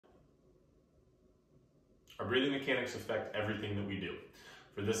Our breathing mechanics affect everything that we do.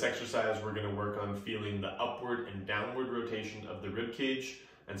 For this exercise, we're going to work on feeling the upward and downward rotation of the rib cage,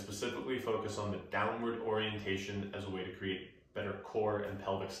 and specifically focus on the downward orientation as a way to create better core and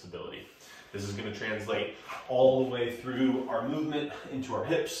pelvic stability. This is going to translate all the way through our movement into our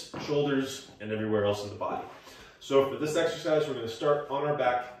hips, shoulders, and everywhere else in the body. So for this exercise, we're going to start on our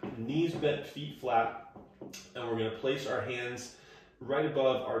back, knees bent, feet flat, and we're going to place our hands right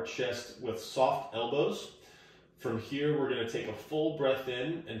above our chest with soft elbows. From here, we're going to take a full breath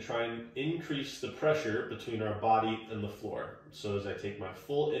in and try and increase the pressure between our body and the floor. So as I take my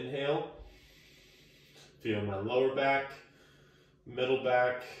full inhale, feel my lower back, middle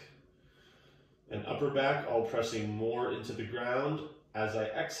back, and upper back all pressing more into the ground. As I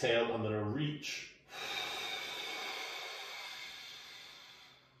exhale, I'm going to reach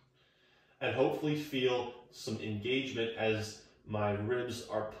and hopefully feel some engagement as my ribs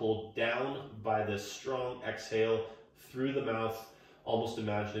are pulled down by this strong exhale through the mouth, almost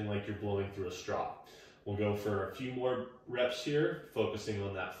imagining like you're blowing through a straw. We'll go for a few more reps here, focusing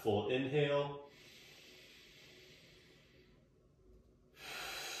on that full inhale.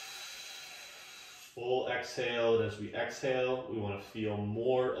 Full exhale, and as we exhale, we want to feel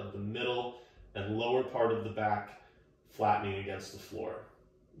more of the middle and lower part of the back flattening against the floor.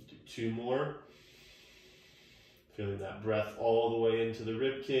 Do 2 more. Feeling that breath all the way into the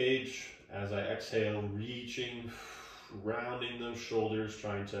rib cage. As I exhale, reaching, rounding those shoulders,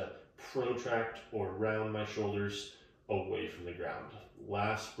 trying to protract or round my shoulders away from the ground.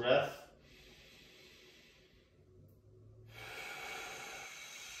 Last breath.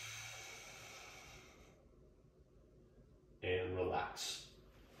 And relax.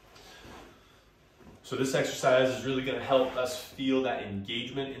 So this exercise is really going to help us feel that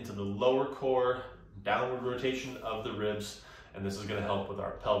engagement into the lower core, downward rotation of the ribs, and this is going to help with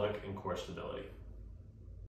our pelvic and core stability.